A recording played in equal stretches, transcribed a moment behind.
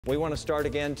We want to start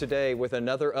again today with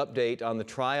another update on the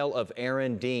trial of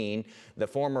Aaron Dean, the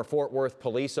former Fort Worth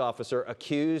police officer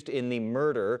accused in the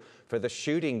murder for the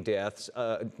shooting death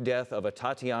of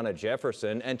Atatiana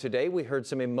Jefferson. And today we heard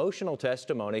some emotional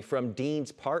testimony from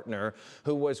Dean's partner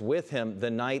who was with him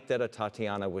the night that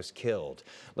Atatiana was killed.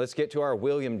 Let's get to our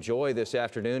William Joy this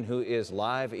afternoon, who is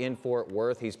live in Fort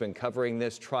Worth. He's been covering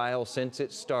this trial since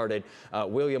it started.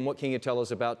 William, what can you tell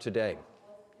us about today?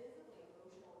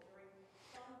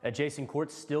 Jason,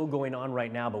 court's still going on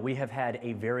right now, but we have had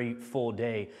a very full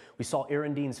day. We saw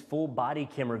Aaron Dean's full body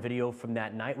camera video from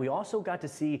that night. We also got to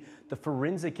see the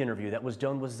forensic interview that was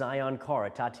done with Zion Carr,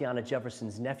 Atatiana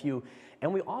Jefferson's nephew.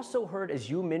 And we also heard, as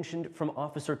you mentioned, from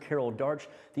Officer Carol Darch,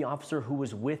 the officer who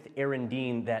was with Aaron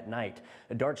Dean that night.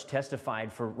 Darch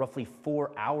testified for roughly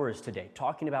 4 hours today,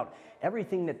 talking about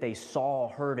everything that they saw,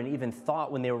 heard, and even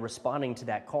thought when they were responding to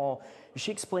that call.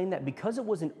 She explained that because it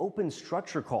was an open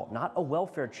structure call, not a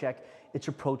welfare check, it's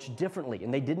approached differently.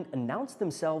 And they didn't announce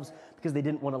themselves because they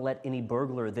didn't want to let any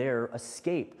burglar there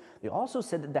escape. They also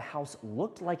said that the house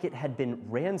looked like it had been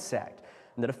ransacked.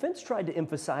 And the defense tried to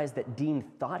emphasize that Dean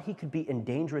thought he could be in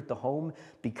danger at the home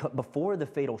before the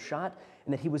fatal shot,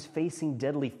 and that he was facing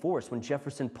deadly force when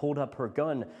Jefferson pulled up her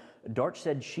gun. Darch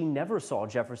said she never saw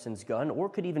Jefferson's gun or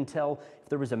could even tell if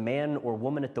there was a man or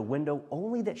woman at the window,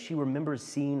 only that she remembers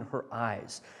seeing her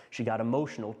eyes. She got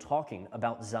emotional talking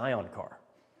about Zion Carr.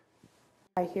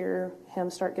 I hear him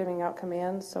start giving out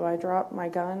commands, so I drop my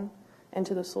gun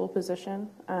into the stool position.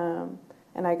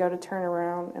 And I go to turn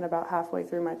around, and about halfway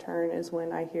through my turn is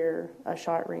when I hear a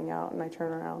shot ring out, and I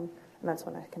turn around, and that's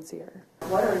when I can see her.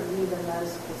 What are you the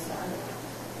most concerned?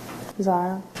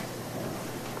 Zion.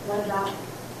 What about?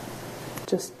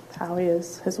 Just how he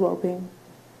is, his well-being.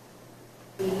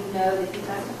 Do you know that he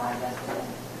testified yesterday?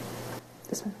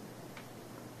 Yes, ma'am.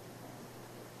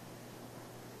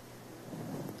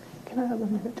 Can I have a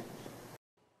minute?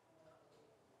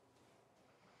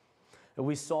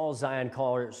 We saw Zion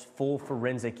Carr's full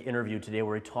forensic interview today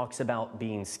where he talks about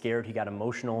being scared. He got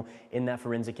emotional in that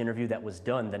forensic interview that was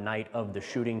done the night of the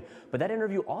shooting. But that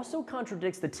interview also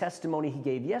contradicts the testimony he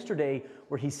gave yesterday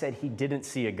where he said he didn't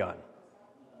see a gun.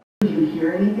 Did you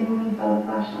hear anything when you saw the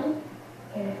flashlight?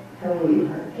 Yeah. Tell me what you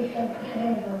heard. He said, put your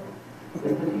hands up. Put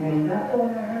your hands up. So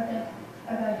when I heard that,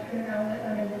 I got scared and I went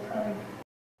under the cover.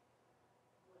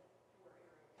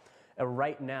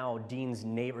 Right now,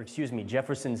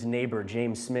 Jefferson's neighbor,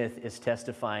 James Smith, is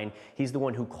testifying. He's the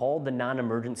one who called the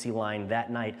non-emergency line that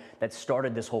night that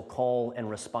started this whole call and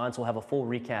response. We'll have a full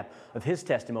recap of his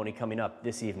testimony coming up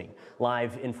this evening.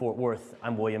 Live in Fort Worth,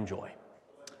 I'm William Joy.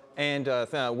 And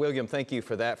William, thank you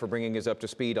for that, for bringing us up to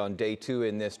speed on day 2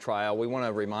 in this trial. We want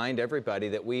to remind everybody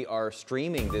that we are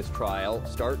streaming this trial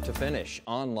start to finish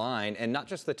online, and not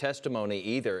just the testimony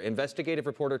either. Investigative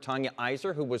reporter Tanya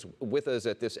Iser, who was with us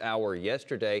at this hour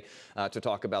yesterday to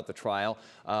talk about the trial,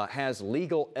 has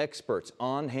legal experts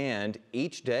on hand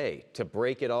each day to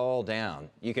break it all down.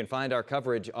 You can find our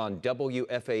coverage on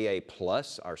WFAA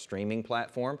Plus, our streaming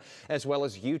platform, as well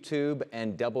as YouTube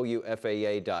and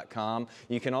WFAA.com.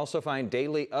 You can also find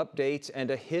daily updates and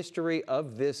a history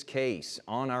of this case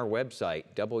on our website,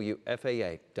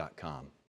 WFAA.com.